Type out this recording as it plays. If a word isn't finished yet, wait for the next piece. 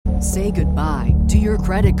Say goodbye to your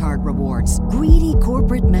credit card rewards. Greedy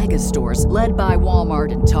corporate mega stores, led by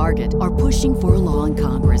Walmart and Target, are pushing for a law in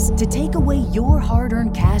Congress to take away your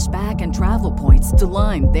hard-earned cash back and travel points to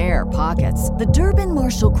line their pockets. The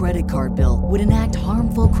Durbin-Marshall credit card bill would enact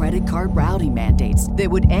harmful credit card routing mandates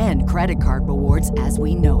that would end credit card rewards as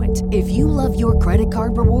we know it. If you love your credit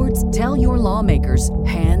card rewards, tell your lawmakers,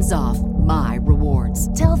 hands off my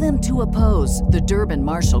rewards. Tell them to oppose the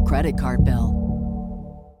Durbin-Marshall credit card bill.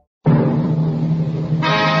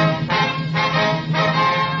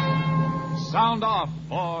 Sound off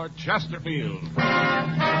for Chesterfield.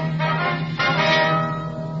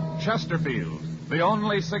 Chesterfield, the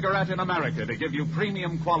only cigarette in America to give you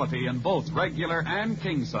premium quality in both regular and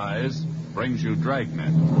king size, brings you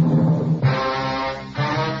Dragnet.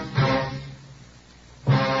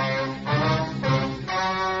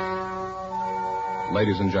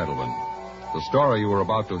 Ladies and gentlemen, the story you are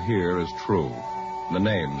about to hear is true. The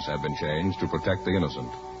names have been changed to protect the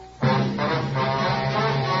innocent.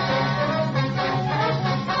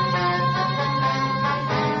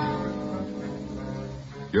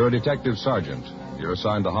 You're a detective sergeant. You're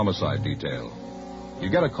assigned to homicide detail. You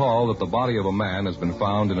get a call that the body of a man has been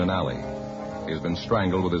found in an alley. He has been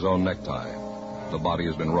strangled with his own necktie. The body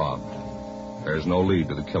has been robbed. There's no lead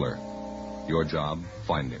to the killer. Your job,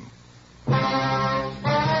 find him.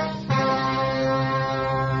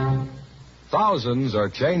 Thousands are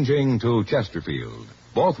changing to Chesterfield,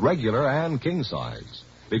 both regular and king size,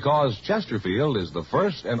 because Chesterfield is the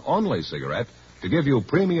first and only cigarette to give you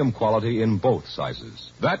premium quality in both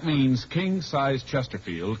sizes. That means king-size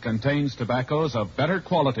Chesterfield contains tobaccos of better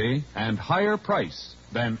quality and higher price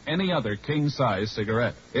than any other king-size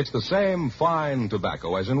cigarette. It's the same fine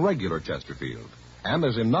tobacco as in regular Chesterfield, and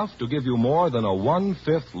there's enough to give you more than a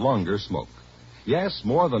 1/5 longer smoke. Yes,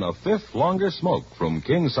 more than a 1/5 longer smoke from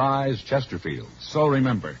king-size Chesterfield. So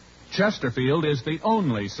remember, Chesterfield is the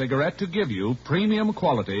only cigarette to give you premium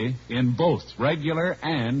quality in both regular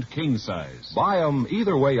and king size. Buy 'em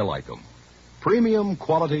either way you like 'em. Premium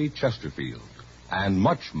quality Chesterfield, and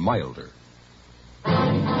much milder.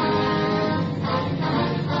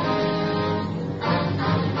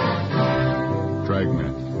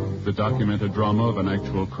 Dragnet, the documented drama of an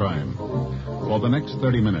actual crime. For the next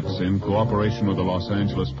 30 minutes, in cooperation with the Los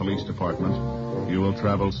Angeles Police Department, you will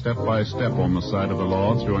travel step by step on the side of the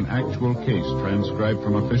law through an actual case transcribed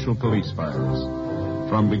from official police files.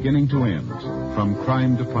 From beginning to end, from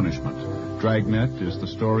crime to punishment, Dragnet is the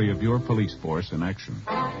story of your police force in action.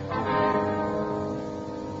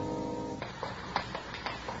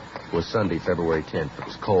 It was Sunday, February 10th. It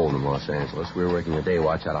was cold in Los Angeles. We were working a day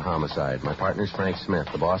watch out of homicide. My partner's Frank Smith.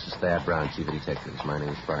 The boss is Thad Brown, chief of detectives. My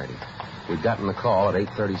name's Friday. We'd gotten the call at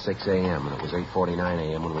 8:36 a.m., and it was 8:49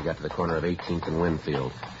 a.m. when we got to the corner of 18th and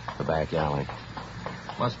Winfield, the back alley.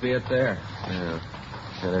 Must be it there. Yeah,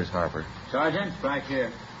 there's Harper. Sergeant, back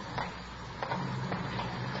here.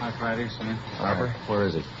 Hi, Friday, son. Harper, where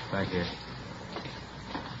is he? Back here.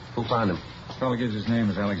 Who found him? This fellow gives his name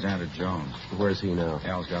as Alexander Jones. Where's he now?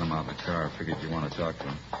 Al's got him out in the car. Figured you want to talk to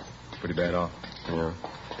him. Pretty bad off. Yeah.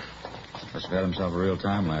 Must have had himself a real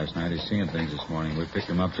time last night. He's seeing things this morning. We picked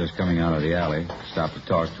him up just coming out of the alley. Stopped to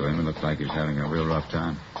talk to him. It looked like he was having a real rough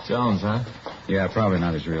time. Jones, huh? Yeah, probably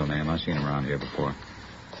not his real name. I've seen him around here before.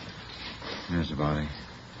 There's the body.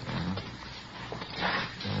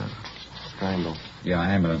 Yeah. Strangled. Yeah,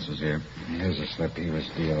 ambulance is here. Here's a slip. He was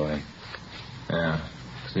DOA. Yeah.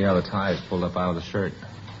 See how the tie is pulled up out of the shirt?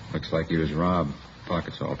 Looks like he was robbed.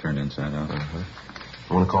 Pockets all turned inside out. Uh-huh.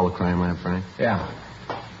 I want to call the crime lab, Frank? Yeah.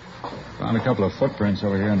 Found a couple of footprints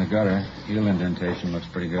over here in the gutter. Heel indentation looks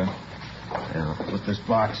pretty good. Yeah. Put this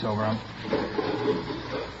box over them.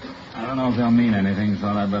 I don't know if they'll mean anything.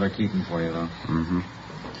 Thought I'd better keep them for you, though. Mm-hmm.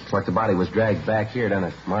 Looks like the body was dragged back here, down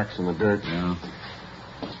at marks in the dirt. Yeah.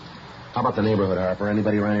 How about the neighborhood, Harper?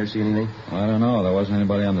 Anybody around here see anything? Well, I don't know. There wasn't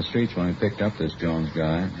anybody on the streets when we picked up this Jones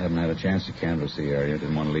guy. Haven't had a chance to canvass the area.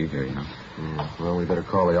 Didn't want to leave here, you know. Yeah. Well, we better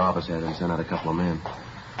call the office head and send out a couple of men.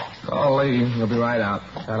 Call Lee. He'll be right out.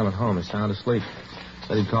 Got him at home. He's sound asleep.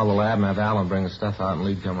 Said he'd call the lab and have Alan bring the stuff out, and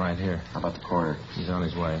Lee'd come right here. How about the coroner? He's on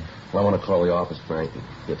his way. Well, I want to call the office, Frank, and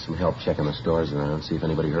get some help checking the stores around, see if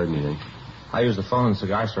anybody heard anything. I used the phone in the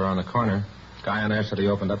cigar store on the corner. Guy on there said he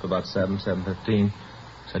opened up about 7:15.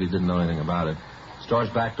 Said he didn't know anything about it. Store's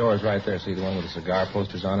back door is right there. See the one with the cigar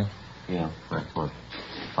posters on it? Yeah. Right, come on.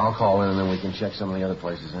 I'll call in, and then we can check some of the other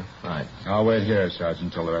places, huh? Right. I'll wait here, Sergeant,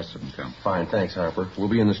 until the rest of them come. Fine, thanks, Harper. We'll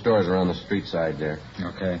be in the stores around the street side there.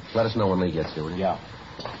 Okay. Let us know when Lee gets here, will you? Yeah.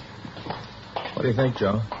 What do you think,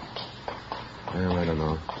 Joe? Well, I don't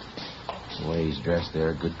know. The way he's dressed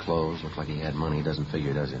there, good clothes, looks like he had money. Doesn't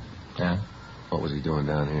figure, does it? Yeah. What was he doing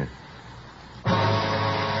down here?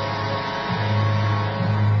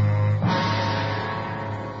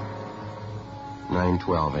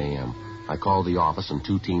 9:12 a.m. I called the office, and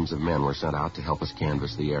 2 teams of men were sent out to help us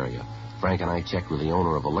canvass the area. Frank and I checked with the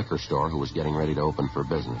owner of a liquor store who was getting ready to open for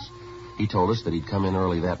business. He told us that he'd come in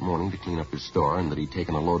early that morning to clean up his store and that he'd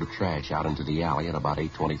taken a load of trash out into the alley at about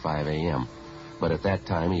 8:25 a.m. But at that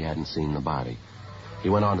time, he hadn't seen the body. He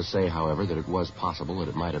went on to say, however, that it was possible that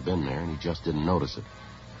it might have been there, and he just didn't notice it.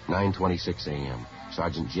 9:26 a.m.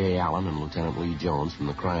 Sergeant J. Allen and Lieutenant Lee Jones from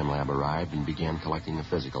the crime lab arrived and began collecting the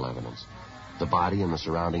physical evidence. The body and the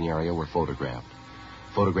surrounding area were photographed.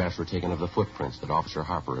 Photographs were taken of the footprints that Officer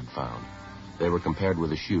Harper had found. They were compared with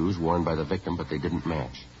the shoes worn by the victim, but they didn't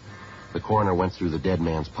match. The coroner went through the dead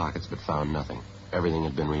man's pockets but found nothing. Everything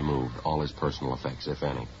had been removed, all his personal effects, if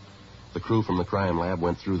any. The crew from the crime lab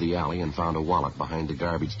went through the alley and found a wallet behind the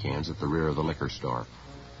garbage cans at the rear of the liquor store.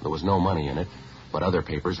 There was no money in it, but other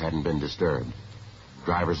papers hadn't been disturbed.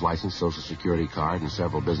 Driver's license, Social Security card, and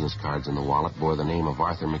several business cards in the wallet bore the name of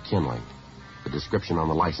Arthur McKinley. The description on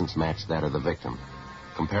the license matched that of the victim.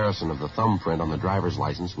 Comparison of the thumbprint on the driver's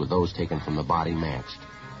license with those taken from the body matched.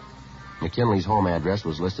 McKinley's home address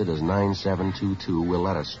was listed as 9722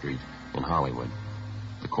 Willetta Street in Hollywood.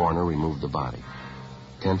 The coroner removed the body.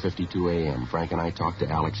 10:52 a.m., Frank and I talked to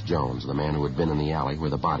Alex Jones, the man who had been in the alley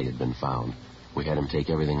where the body had been found. We had him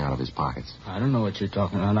take everything out of his pockets. I don't know what you're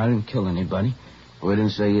talking about. I didn't kill anybody. We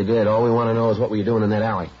didn't say you did. All we want to know is what were you doing in that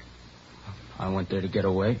alley? I went there to get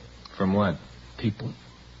away. From what? People.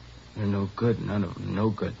 They're no good. None of them.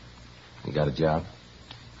 No good. You got a job?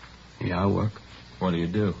 Yeah, I work. What do you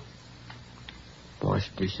do? Wash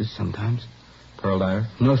dishes sometimes. Pearl diver?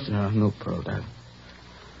 No, sir. I'm no pearl diver.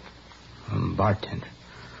 I'm a bartender.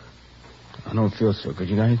 I don't feel so good.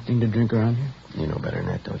 You got anything to drink around here? You know better than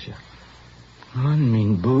that, don't you? I didn't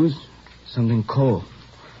mean booze. Something cold.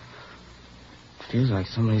 Feels like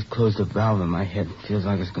somebody's closed a valve in my head. Feels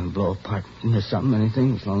like it's going to blow apart. Isn't there something,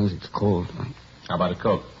 anything, as long as it's cold? How about a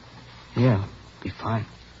Coke? Yeah, be fine.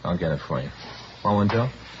 I'll get it for you. Want one, Joe?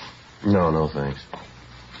 No, thanks.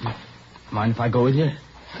 Mind if I go with you?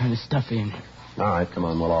 Kind of stuffy in here. All right, come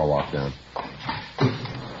on, we'll all walk down.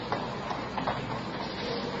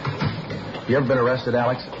 You ever been arrested,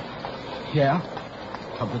 Alex? Yeah,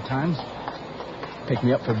 a couple of times. Picked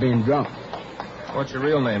me up for being drunk. What's your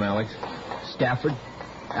real name, Alex? Stafford.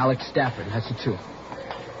 Alex Stafford, that's the truth.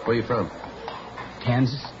 Where you from?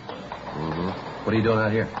 Kansas. Mm-hmm. What are you doing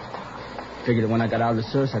out here? Figured that when I got out of the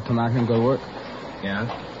service, I'd come out here and go to work. Yeah?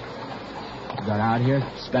 Got out here,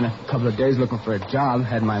 spent a couple of days looking for a job,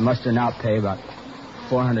 had my muster and out pay about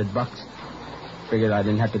 $400. Figured I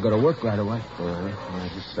didn't have to go to work right away. All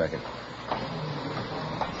right, just a second.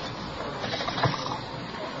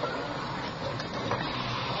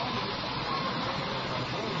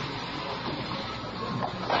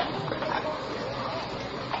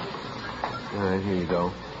 All right, here you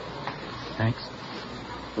go. Thanks.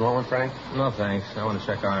 You want one, Frank? No, thanks. I want to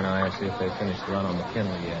check R&I and see if they finished the run on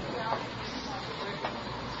McKinley yet.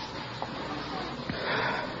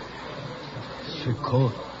 Sure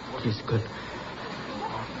cold. Tastes good.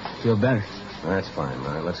 Feel better. That's fine.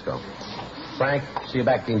 All right, let's go. Frank, see you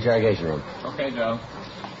back at the interrogation room. Okay, Joe.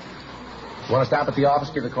 Want to stop at the office,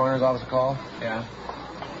 give the coroner's office a call? Yeah.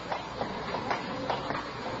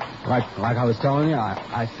 Like I was telling you,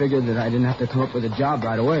 I figured that I didn't have to come up with a job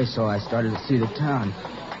right away, so I started to see the town.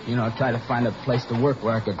 You know, try to find a place to work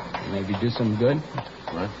where I could maybe do some good.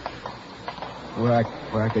 What?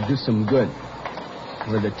 Where I could do some good.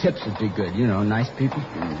 Where the tips would be good, you know, nice people.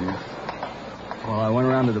 Mm-hmm. Well, I went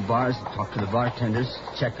around to the bars, talked to the bartenders,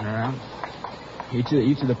 checking around. Each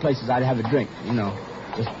of the places I'd have a drink, you know,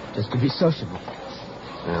 just to be sociable.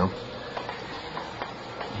 Yeah?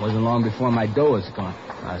 It wasn't long before my dough was gone.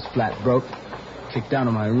 I was flat broke, kicked out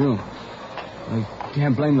of my room. I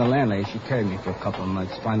can't blame the landlady. She carried me for a couple of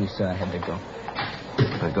months. Finally said I had to go.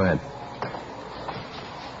 All right, go ahead.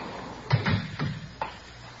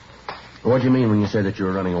 What do you mean when you said that you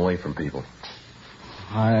were running away from people?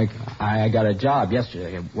 I got a job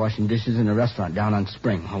yesterday, washing dishes in a restaurant down on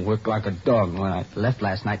Spring. I worked like a dog. When I left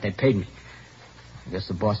last night, they paid me. I guess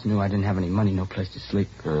the boss knew I didn't have any money, no place to sleep.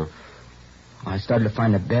 I started to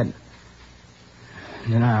find a bed.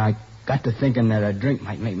 And then I got to thinking that a drink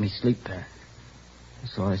might make me sleep better.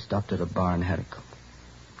 So I stopped at a bar and had a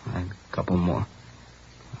couple more.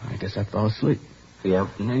 I guess I fell asleep. Yeah?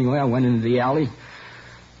 And anyway, I went into the alley,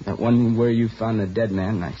 that one where you found the dead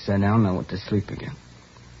man, and I sat down and I went to sleep again.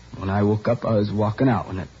 When I woke up, I was walking out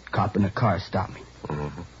when a cop in a car stopped me.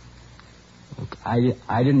 Mm-hmm. Look,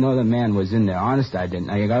 I didn't know the man was in there. Honest, I didn't.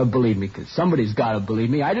 Now, you gotta believe me, because somebody's gotta believe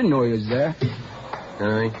me. I didn't know he was there.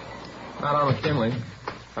 Anything? Not on McKinley.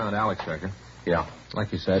 Found Alex record. Yeah.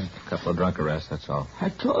 Like you said, a couple of drunk arrests, that's all. I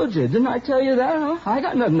told you. Didn't I tell you that, huh? I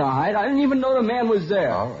got nothing to hide. I didn't even know the man was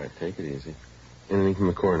there. All right, take it easy. Anything from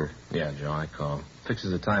the coroner? Yeah, Joe, I called.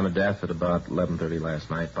 Fixes the time of death at about 11:30 last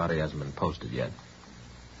night. Body hasn't been posted yet.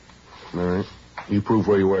 All right. You prove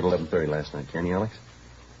where you were at 11:30 last night, can you, Alex?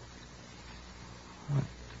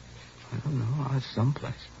 I don't know. I was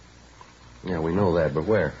someplace. Yeah, we know that, but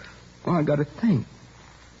where? Well, I got to think.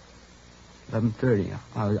 11:30.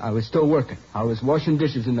 I was still working. I was washing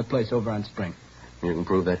dishes in the place over on Spring. You can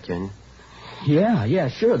prove that, can you? Yeah,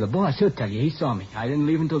 sure. The boss, he'll tell you. He saw me. I didn't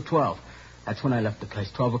leave until 12. That's when I left the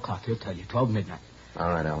place. 12 o'clock. He'll tell you. 12 midnight. All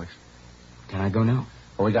right, Alex. Can I go now?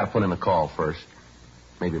 Well, we got to put in a call first.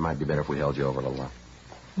 Maybe it might be better if we held you over a little while.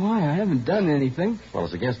 Why? I haven't done anything. Well,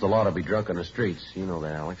 it's against the law to be drunk on the streets. You know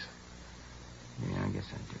that, Alex. Yeah, I guess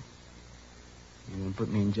I do. You gonna put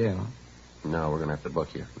me in jail, huh? No, we're going to have to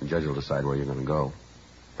book you. The judge will decide where you're going to go.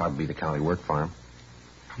 Probably be the county work farm.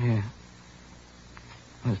 Yeah.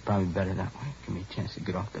 Well, it's probably better that way. Give me a chance to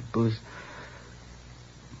get off that booze.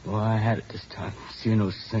 Well, I had it this time. Seeing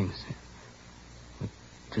those things. But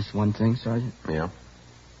just one thing, Sergeant. Yeah?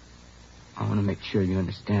 I want to make sure you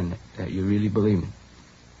understand that you really believe me.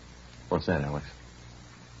 What's that, Alex?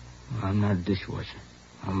 Well, I'm not a dishwasher.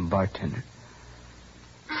 I'm a bartender.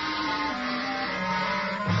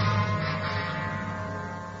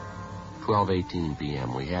 $12:18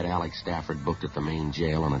 p.m. We had Alex Stafford booked at the main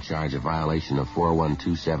jail on a charge of violation of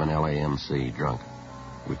 4127 LAMC, drunk.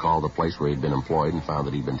 We called the place where he'd been employed and found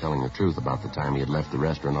that he'd been telling the truth about the time he had left the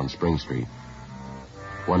restaurant on Spring Street.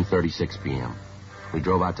 1:36 p.m. We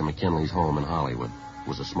drove out to McKinley's home in Hollywood. It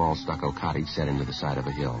was a small stucco cottage set into the side of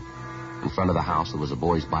a hill. In front of the house, there was a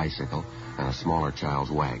boy's bicycle and a smaller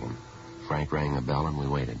child's wagon. Frank rang the bell and we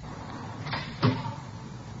waited.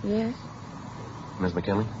 Yes? Miss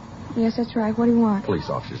McKinley? Yes, that's right. What do you want? Police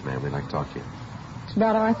officers, ma'am. We'd like to talk to you. It's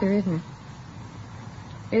about Arthur, isn't it?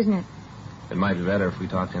 Isn't it? It might be better if we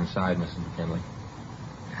talked inside, Mrs. McKinley.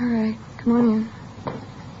 All right. Come on in.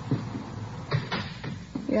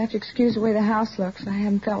 You have to excuse the way the house looks. I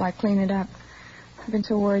haven't felt like cleaning it up. I've been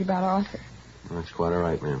so worried about Arthur. That's quite all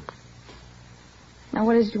right, ma'am. Now,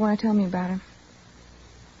 what is it you want to tell me about him?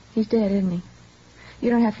 He's dead, isn't he?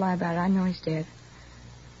 You don't have to lie about it. I know he's dead.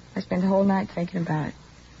 I spent the whole night thinking about it.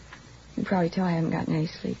 You can probably tell I haven't gotten any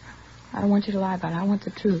sleep. I don't want you to lie about it. I want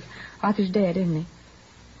the truth. Arthur's dead, isn't he?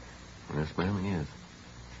 Yes, ma'am, he is.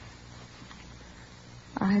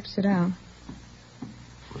 I'll have to sit down.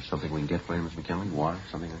 Was something we can get for you, Miss McKinley? Water,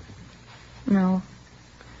 something like that? No.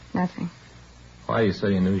 Nothing. Why do you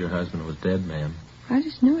say you knew your husband was dead, ma'am? I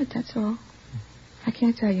just knew it, that's all. I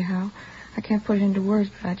can't tell you how. I can't put it into words,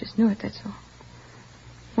 but I just knew it, that's all.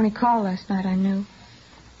 When he called last night, I knew.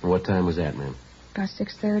 What time was that, ma'am? About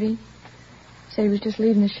 6:30. He said he was just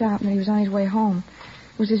leaving the shop and that he was on his way home.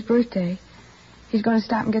 It was his birthday. He's going to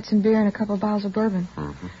stop and get some beer and a couple of bottles of bourbon.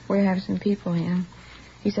 Mm-hmm. We're having some people in.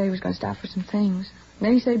 He said he was going to stop for some things.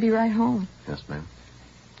 Then he said he'd be right home. Yes, ma'am.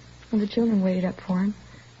 And the children waited up for him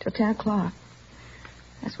till 10 o'clock.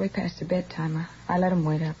 That's way past their bedtime. I let them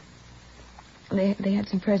wait up. They had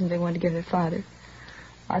some presents they wanted to give their father.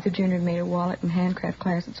 Arthur Jr. had made a wallet and handcraft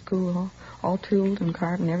class at school, all tooled and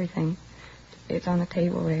carved and everything. It's on the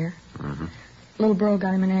table there. Mm-hmm. Little girl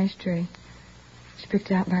got him an ashtray. She picked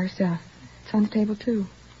it out by herself. It's on the table, too.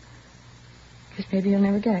 Guess maybe you'll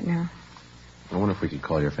never get it now. I wonder if we could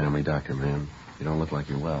call your family doctor, ma'am. You don't look like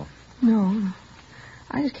you're well. No.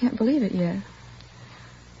 I just can't believe it yet.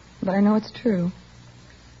 But I know it's true.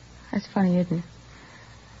 That's funny, isn't it?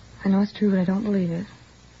 I know it's true, but I don't believe it.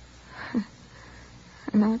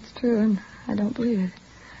 I know it's true, and I don't believe it.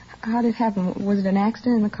 How did it happen? Was it an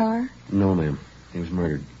accident in the car? No, ma'am. He was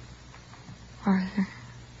murdered. Arthur.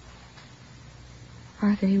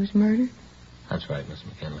 Arthur, he was murdered? That's right, Miss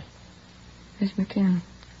McKinley. Miss McKinley.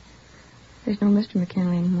 There's no Mr.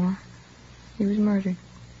 McKinley anymore. He was murdered.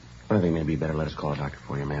 I think maybe you better let us call a doctor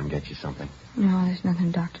for you, ma'am. Get you something. No, there's nothing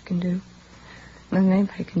a doctor can do. Nothing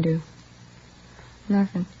anybody can do.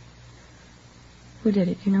 Nothing. Who did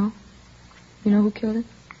it, you know? You know who killed it?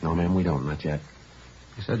 No, ma'am, we don't. Not yet.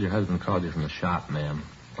 You said your husband called you from the shop, ma'am.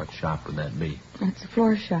 What shop would that be? It's the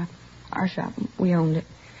florist shop. Our shop. We owned it.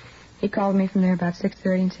 He called me from there about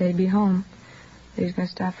 6:30 and said he'd be home. That he was going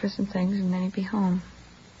to stop for some things and then he'd be home.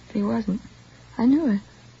 But he wasn't. I knew it.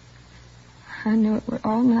 I knew it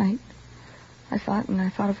all night. I thought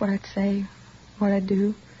of what I'd say, what I'd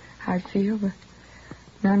do, how I'd feel, but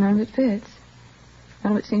none of it fits.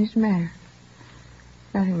 None of it seems to matter.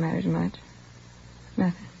 Nothing matters much.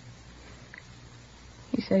 Nothing.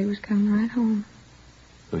 He said he was coming right home.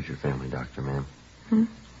 Who's your family doctor, ma'am?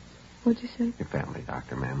 What'd you say? Your family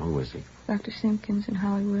doctor, ma'am. Who is he? Dr. Simpkins in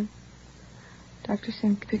Hollywood. Dr.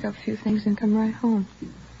 Simpkins pick up a few things and come right home.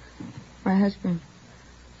 My husband,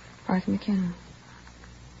 Arthur McKinley.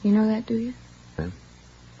 You know that, do you? Ma'am?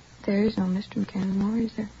 There is no Mr. McKinley anymore,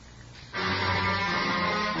 is there?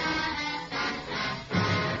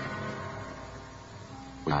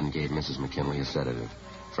 John gave Mrs. McKinley a sedative.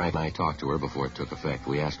 Frank and I talked to her before it took effect.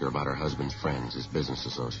 We asked her about her husband's friends, his business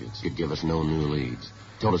associates. She'd give us no new leads.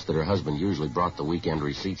 Told us that her husband usually brought the weekend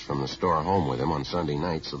receipts from the store home with him on Sunday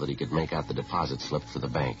nights so that he could make out the deposit slip for the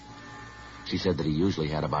bank. She said that he usually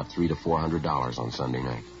had about $300 to $400 on Sunday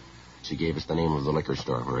night. She gave us the name of the liquor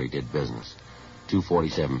store where he did business.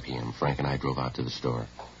 2:47 p.m. Frank and I drove out to the store.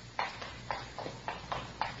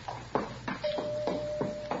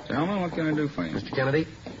 Gentlemen, what can I do for you? Mr. Kennedy?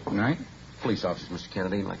 Good night. Police officer, Mr.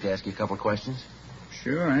 Kennedy. I'd like to ask you a couple of questions.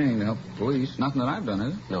 Sure, anything to help the police. Nothing that I've done,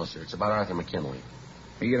 is it? No, sir. It's about Arthur McKinley.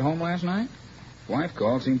 Did you get home last night? Wife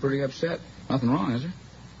called, seemed pretty upset. Nothing wrong, is there?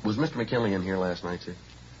 Was Mr. McKinley in here last night, sir?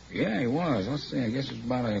 Yeah, he was. Let's see, I guess it was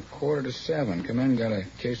about 6:45. Come in, got a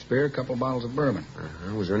case of beer, a couple of bottles of bourbon.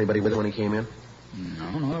 Was there anybody with him when he came in?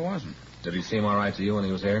 No, there wasn't. Did he seem all right to you when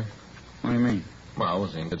he was here? What do you mean? Well,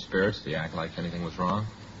 was he in good spirits? Did he act like anything was wrong?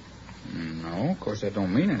 No, of course that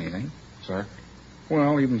don't mean anything. Sir?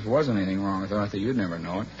 Well, even if there wasn't anything wrong with Arthur, you'd never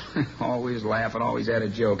know it. Always laughing, always had a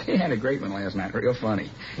joke. He had a great one last night, real funny.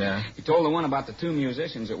 Yeah? He told the one about the two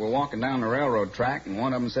musicians that were walking down the railroad track, and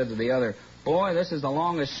one of them said to the other, "Boy, this is the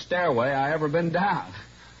longest stairway I ever been down."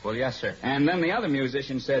 Well, yes, sir. And then the other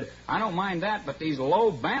musician said, "I don't mind that, but these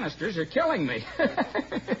low banisters are killing me."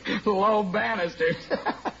 Low banisters.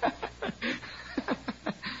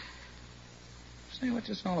 Say, what's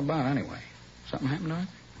this all about anyway? Something happened to Arthur?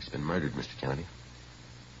 He's been murdered, Mr. Kennedy.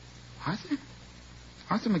 Arthur?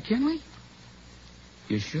 Arthur McKinley?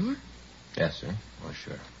 You sure? Yes, sir. Well,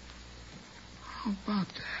 sure. How about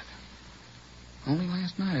that? Only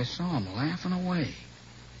last night I saw him laughing away.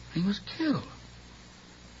 He was killed.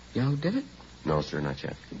 You know who did it? No, sir, not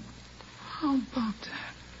yet. How about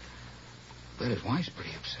that? Bet his wife's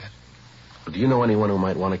pretty upset. Do you know anyone who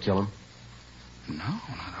might want to kill him? No,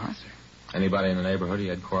 not Arthur. Anybody in the neighborhood he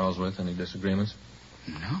had quarrels with? Any disagreements?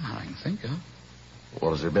 No, not I can think of.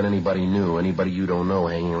 Well, has there been anybody new, anybody you don't know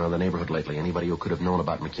hanging around the neighborhood lately? Anybody who could have known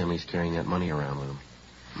about McKinley's carrying that money around with him?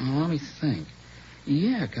 Oh, let me think.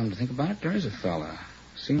 Yeah, come to think about it, there is a fella.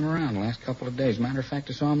 Seen him around the last couple of days. Matter of fact,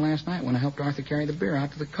 I saw him last night when I helped Arthur carry the beer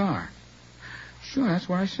out to the car. Sure, that's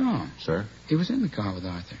where I saw him. Sir? He was in the car with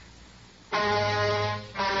Arthur.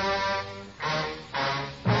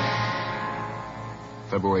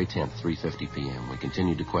 February 10th, 3:50 p.m. We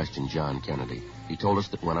continued to question John Kennedy. He told us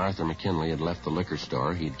that when Arthur McKinley had left the liquor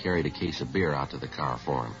store, he'd carried a case of beer out to the car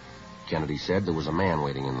for him. Kennedy said there was a man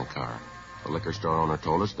waiting in the car. The liquor store owner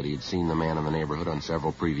told us that he had seen the man in the neighborhood on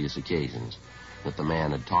several previous occasions, that the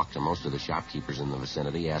man had talked to most of the shopkeepers in the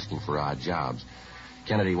vicinity asking for odd jobs.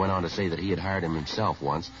 Kennedy went on to say that he had hired him himself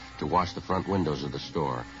once to wash the front windows of the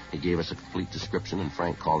store. He gave us a complete description, and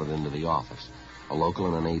Frank called it into the office. A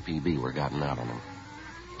local and an APB were gotten out on him.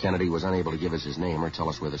 Kennedy was unable to give us his name or tell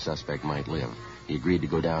us where the suspect might live. He agreed to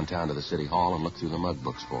go downtown to the city hall and look through the mug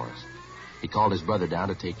books for us. He called his brother down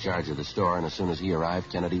to take charge of the store, and as soon as he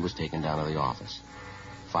arrived, Kennedy was taken down to the office.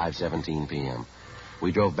 5:17 p.m.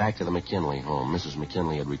 We drove back to the McKinley home. Mrs.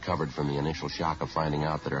 McKinley had recovered from the initial shock of finding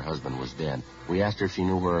out that her husband was dead. We asked her if she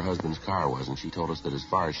knew where her husband's car was, and she told us that as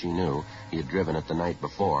far as she knew, he had driven it the night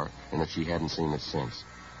before, and that she hadn't seen it since.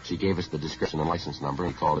 She gave us the description and license number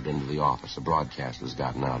and called it into the office. A broadcast was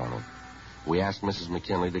gotten out on it. We asked Mrs.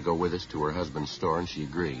 McKinley to go with us to her husband's store, and she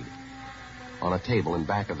agreed. On a table in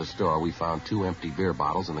back of the store, we found 2 empty beer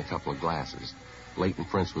bottles and a couple of glasses. Leighton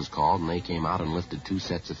Prince was called, and they came out and lifted 2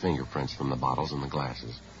 sets of fingerprints from the bottles and the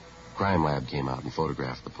glasses. Crime Lab came out and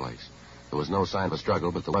photographed the place. There was no sign of a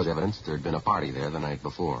struggle, but there was evidence that there had been a party there the night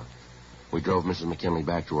before. We drove Mrs. McKinley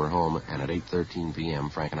back to her home, and at 8:13 p.m.,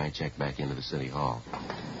 Frank and I checked back into the city hall.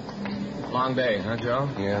 Long day, huh, Joe?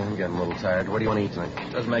 Yeah, I'm getting a little tired. What do you want to eat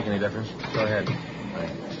tonight? Doesn't make any difference. Go ahead.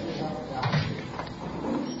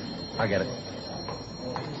 I get it.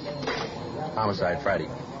 Homicide, Friday.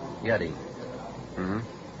 Yeah, Dean. Mm-hmm.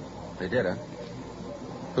 They did, huh?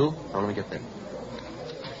 Who? Oh, let me get that.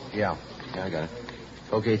 Yeah, I got it.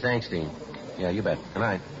 Okay, thanks, Dean. Yeah, you bet. Good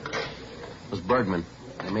night. It was Bergman.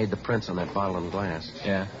 They made the prints on that bottle and glass.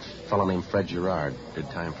 Yeah? A fellow named Fred Gerard. Did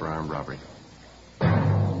time for armed robbery.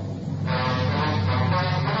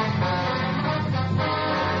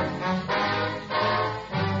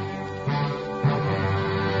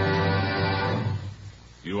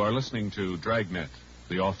 are listening to Dragnet,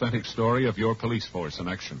 the authentic story of your police force in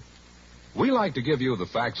action. We like to give you the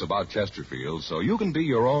facts about Chesterfield so you can be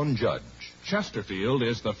your own judge. Chesterfield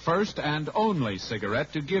is the first and only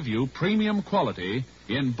cigarette to give you premium quality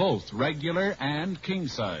in both regular and king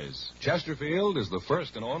size. Chesterfield is the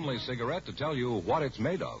first and only cigarette to tell you what it's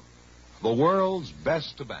made of. The world's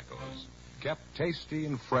best tobaccos, kept tasty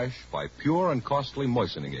and fresh by pure and costly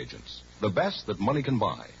moistening agents. The best that money can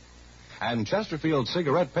buy. And Chesterfield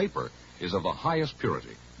cigarette paper is of the highest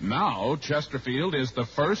purity. Now, Chesterfield is the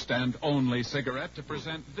first and only cigarette to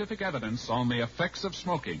present scientific evidence on the effects of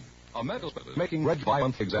smoking. A medical specialist making regular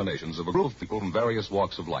monthly examinations of a group of people from various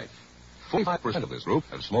walks of life. 45% of this group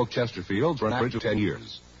have smoked Chesterfield for an average of 10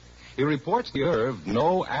 years. He reports he observed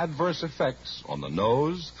no adverse effects on the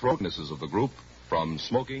nose, throat, and of the group from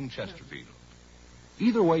smoking Chesterfield.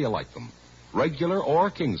 Either way you like them, regular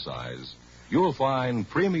or king size, you'll find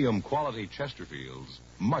premium quality Chesterfields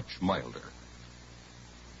much milder.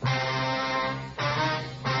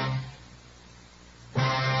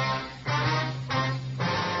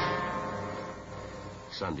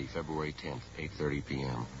 Sunday, February 10th, 8:30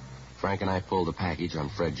 p.m. Frank and I pulled a package on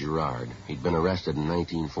Fred Gerard. He'd been arrested in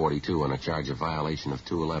 1942 on a charge of violation of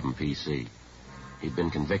 211 PC. He'd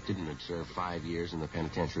been convicted and had served 5 years in the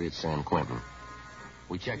penitentiary at San Quentin.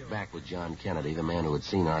 We checked back with John Kennedy, the man who had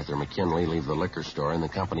seen Arthur McKinley leave the liquor store in the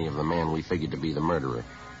company of the man we figured to be the murderer.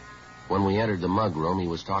 When we entered the mug room, he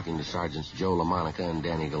was talking to Sergeants Joe LaMonica and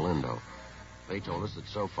Danny Galindo. They told us that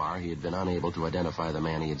so far he had been unable to identify the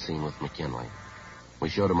man he had seen with McKinley. We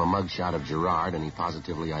showed him a mug shot of Gerard, and he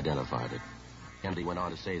positively identified it. Kennedy went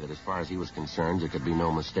on to say that as far as he was concerned, there could be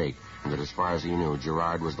no mistake, and that as far as he knew,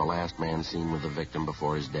 Gerard was the last man seen with the victim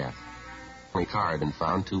before his death. A car had been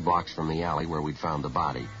found 2 blocks from the alley where we'd found the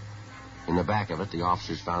body. In the back of it, the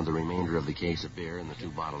officers found the remainder of the case of beer and the 2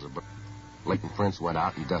 bottles of bourbon. Latent prints went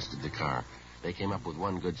out and dusted the car. They came up with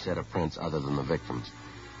 1 good set of prints other than the victim's.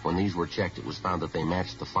 When these were checked, it was found that they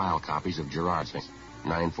matched the file copies of Gerard's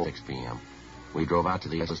 9:46 p.m. We drove out to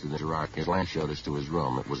the office of Gerard. His lamp showed us to his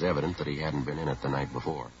room. It was evident that he hadn't been in it the night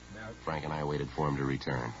before. Frank and I waited for him to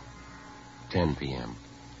return. 10 p.m.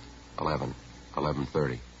 11.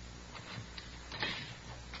 11:30.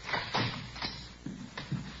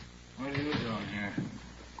 What are you doing here?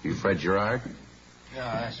 You Fred Gerard?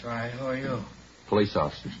 Yeah, that's right. Who are you? Police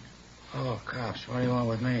officers. Oh, cops. What do you want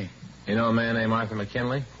with me? You know a man named Arthur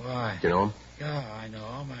McKinley? Why? You know him? Yeah, I know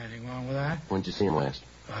him. Anything wrong with that? When'd you see him last?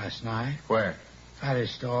 Last night. Where? At his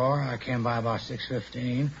store. I came by about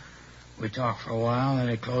 6:15. We talked for a while, and then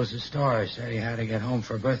he closed his store. He said he had to get home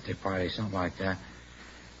for a birthday party, something like that.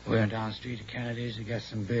 We went down the street to Kennedy's to get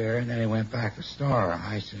some beer, and then he went back to the store.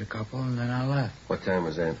 I iced a couple, and then I left. What time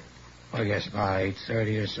was that? Well, I guess about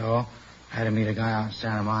 8:30 or so. I had to meet a guy out in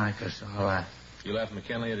Santa Monica, so I left. You left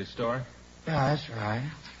McKinley at his store? Yeah, that's right.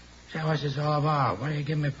 Say, what's this all about? What are you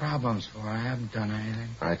giving me problems for? I haven't done anything.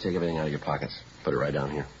 All right, take everything out of your pockets. Put it right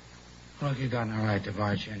down here. Look, you got no right to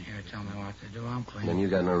barge in here and tell me what to do. I'm clean. Then you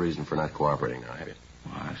got no reason for not cooperating now, have you?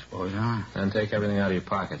 Well, I suppose not. Then take everything out of your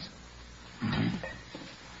pockets. Mm-hmm.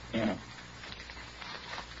 Yeah.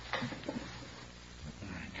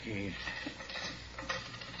 Keys.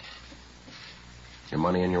 Your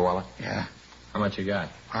money in your wallet? Yeah. How much you got?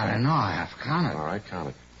 I don't know. I have to count it. All right, count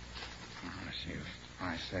it. Let's see.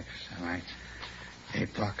 5, 6, 7, 8.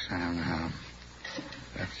 $8. I don't know.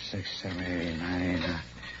 That's 6, 7, 8, 9,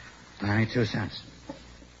 92 cents.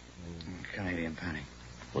 Canadian penny.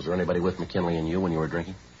 Was there anybody with McKinley and you when you were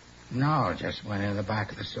drinking? No, just went into the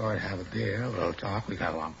back of the store to have a beer, a little talk. We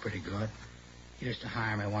got along pretty good. He used to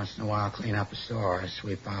hire me once in a while, clean up the store,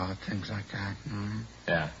 sweep out, things like that. Mm-hmm.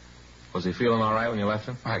 Yeah. Was he feeling all right when you left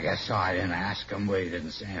him? I guess so. I didn't ask him, but he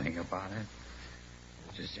didn't say anything about it.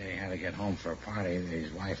 Just said he had to get home for a party. That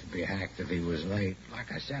his wife would be hacked if he was late.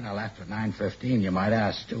 Like I said, I left at 9:15. You might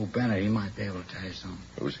ask Stu Bennett. He might be able to tell you something.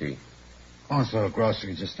 Who's he? Owns a little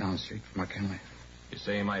grocery just down the street from McKinley. You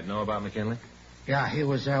say he might know about McKinley? Yeah, he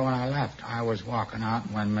was there when I left. I was walking out,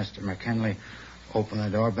 and when Mr. McKinley opened the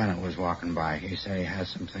door, Bennett was walking by. He said he had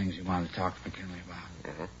some things he wanted to talk to McKinley about.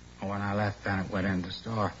 Mm-hmm. And when I left, Bennett went in the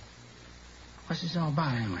store. What's this all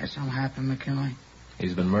about, anyway? Something happened, McKinley?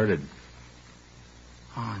 He's been murdered.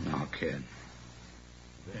 Oh, no, kid.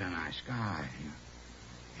 You're a nice guy.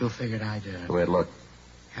 You figured I did it. Go ahead, look.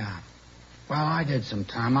 Yeah. Well, I did some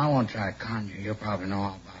time. I won't try to con you. You'll probably know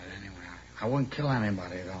all about it anyway. I wouldn't kill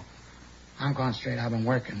anybody, though. I'm going straight. I've been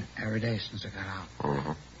working every day since I got out.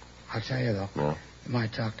 Mm-hmm. I'll tell you, though. Yeah. You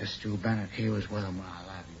might talk to Stu Bennett. He was with him when I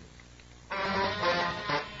left.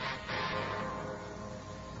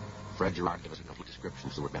 Fred Gerard gave us a complete description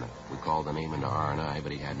of Stuart Bennett. We called the name into R&I,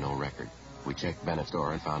 but he had no record. We checked Bennett's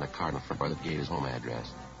door and found a card on the front door that gave his home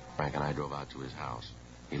address. Frank and I drove out to his house.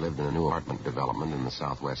 He lived in a new apartment development in the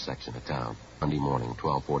southwest section of town. Monday morning,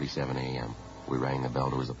 12:47 a.m. We rang the bell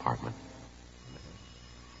to his apartment.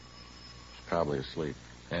 He's probably asleep.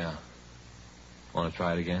 Yeah. Want to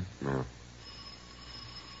try it again? No.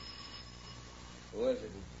 Who is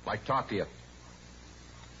it? Like to talk to you.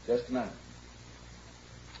 Just a minute.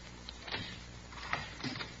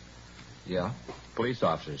 Yeah. Police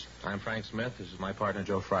officers. I'm Frank Smith. This is my partner,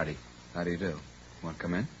 Joe Friday. How do you do? Want to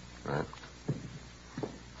come in? Right.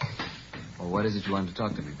 Well, what is it you wanted to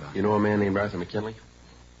talk to me about? You know a man named Arthur McKinley?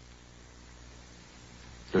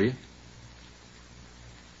 Do you?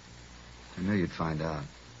 I knew you'd find out.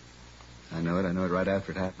 I knew it right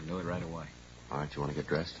after it happened. I knew it right away. All right, you want to get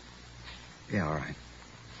dressed? Yeah, all right.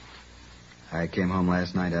 I came home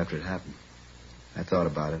last night after it happened. I thought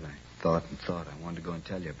about it. I thought and thought. I wanted to go and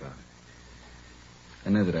tell you about it. I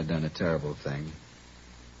knew that I'd done a terrible thing.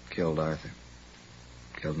 Killed Arthur.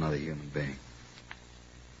 Killed another human being.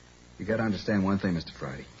 You got to understand one thing, Mr.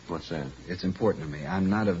 Friday. What's that? It's important to me. I'm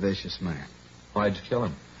not a vicious man. Why'd you kill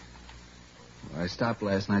him? I stopped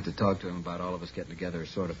last night to talk to him about all of us getting together as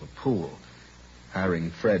sort of a pool. Hiring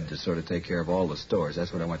Fred to sort of take care of all the stores.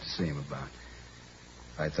 That's what I went to see him about.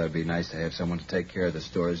 I thought it'd be nice to have someone to take care of the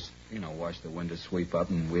stores, you know, wash the windows, sweep up,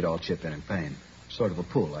 and we'd all chip in and pay him. Sort of a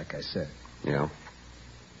pool, like I said. Yeah?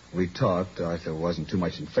 We talked. Arthur wasn't too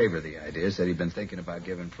much in favor of the idea. Said he'd been thinking about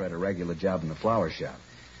giving Fred a regular job in the flower shop.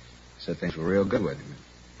 Said things were real good with him.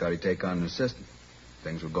 Thought he'd take on an assistant.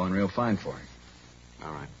 Things were going real fine for him.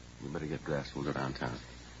 All right. We better get dressed. We'll go downtown.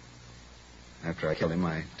 After I killed him,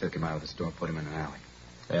 I took him out of the store, put him in an alley.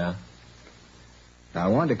 Yeah? Now, I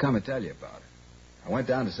wanted to come and tell you about it. I went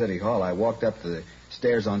down to City Hall. I walked up the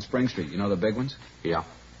stairs on Spring Street. You know the big ones? Yeah.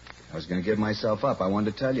 I was going to give myself up. I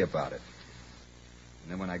wanted to tell you about it.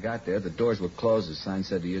 And then when I got there, the doors were closed. The sign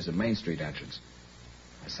said to use the Main Street entrance.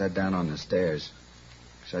 I sat down on the stairs.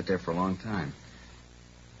 Sat there for a long time.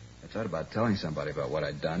 I thought about telling somebody about what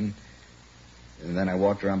I'd done. And then I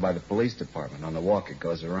walked around by the police department. On the walk, it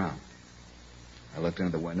goes around. I looked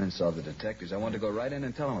into the window and saw the detectives. I wanted to go right in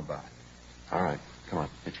and tell them about it. All right. Come on.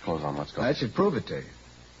 Get your clothes on. Let's go. That should prove it to you.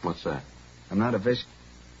 What's that? I'm not a vicious...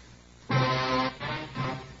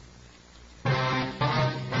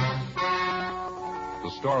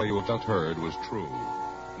 The story you have just heard was true.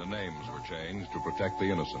 The names were changed to protect the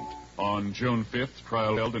innocent. On June 5th,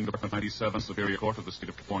 trial held in Department 97 Superior Court of the State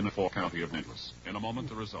of California, County of Nicholas. In a moment,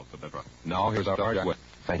 the result of that trial. Now, here's our Sergeant.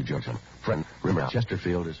 Thank you, Judson. Friend, remember,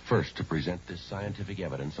 Chesterfield is first to present this scientific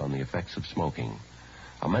evidence on the effects of smoking.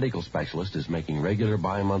 A medical specialist is making regular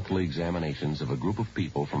bi-monthly examinations of a group of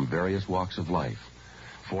people from various walks of life.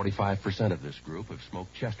 45% of this group have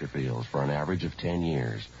smoked Chesterfields for an average of 10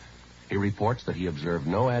 years. He reports that he observed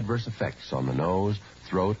no adverse effects on the nose,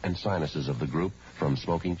 throat, and sinuses of the group from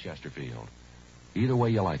smoking Chesterfield. Either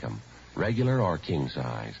way you like them, regular or king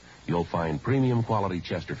size, you'll find premium quality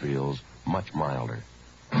Chesterfields much milder.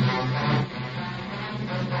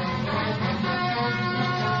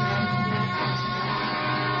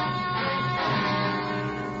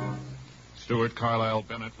 Stuart Carlisle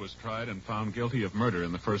Bennett was tried and found guilty of murder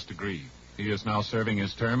in the first degree. He is now serving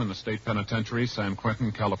his term in the state penitentiary, San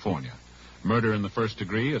Quentin, California. Murder in the first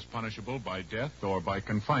degree is punishable by death or by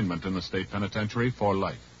confinement in the state penitentiary for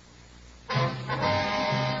life.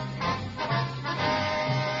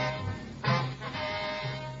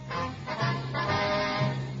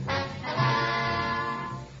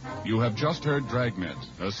 You have just heard Dragnet,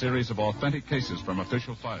 a series of authentic cases from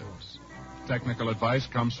official files. Technical advice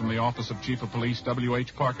comes from the Office of Chief of Police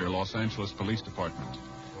W.H. Parker, Los Angeles Police Department.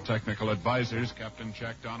 Technical advisors, Captain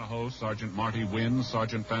Jack Donahoe, Sergeant Marty Wynn,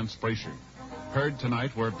 Sergeant Vance Brasher. Heard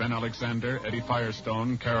tonight were Ben Alexander, Eddie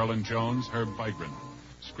Firestone, Carolyn Jones, Herb Vigran.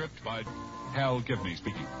 Script by Hal Gibney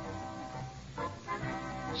speaking.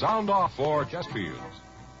 Sound off for Chesterfields.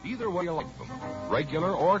 Either way you like them,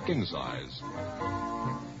 regular or king size.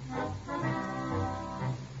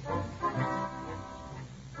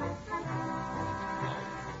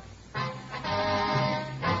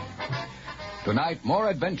 Tonight, more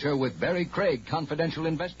adventure with Barry Craig, confidential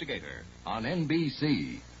investigator, on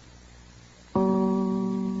NBC.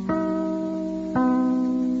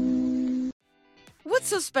 What's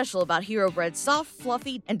so special about Hero Bread's soft,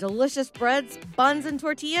 fluffy, and delicious breads, buns, and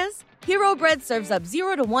tortillas? Hero Bread serves up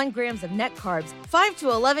 0 to 1 grams of net carbs, 5 to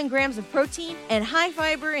 11 grams of protein, and high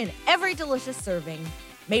fiber in every delicious serving.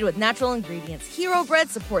 Made with natural ingredients, Hero Bread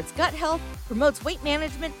supports gut health, promotes weight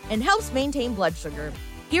management, and helps maintain blood sugar.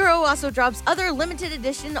 Hero also drops other limited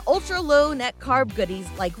edition ultra-low net carb goodies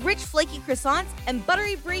like rich flaky croissants and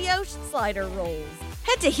buttery brioche slider rolls.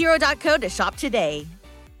 Head to hero.co to shop today.